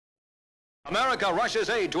America rushes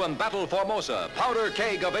aid to embattle Formosa, powder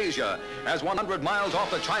keg of Asia, as 100 miles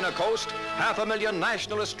off the China coast, 500,000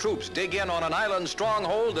 nationalist troops dig in on an island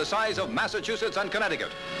stronghold the size of Massachusetts and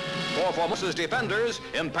Connecticut. For Formosa's defenders,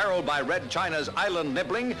 imperiled by Red China's island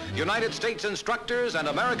nibbling, United States instructors and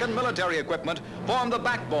American military equipment form the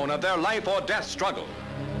backbone of their life or death struggle.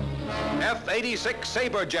 F-86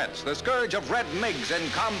 Sabre Jets, the scourge of red MiGs in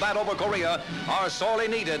combat over Korea, are sorely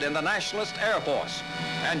needed in the Nationalist Air Force.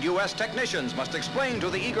 And U.S. technicians must explain to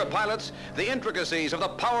the eager pilots the intricacies of the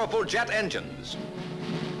powerful jet engines.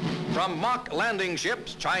 From mock landing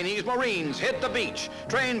ships, Chinese Marines hit the beach,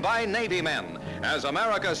 trained by Navy men, as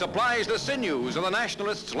America supplies the sinews of the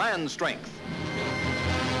Nationalists' land strength.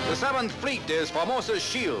 The 7th Fleet is Formosa's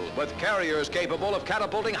shield, with carriers capable of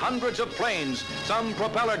catapulting hundreds of planes, some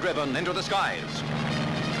propeller-driven, into the skies.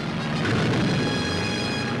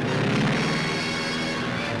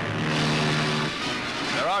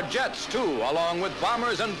 There are jets, too, along with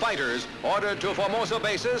bombers and fighters, ordered to Formosa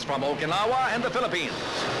bases from Okinawa and the Philippines.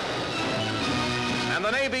 And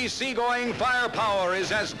the Navy's seagoing firepower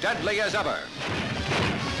is as deadly as ever.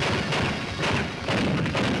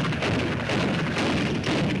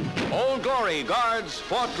 Old Glory guards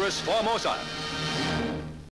Fortress Formosa.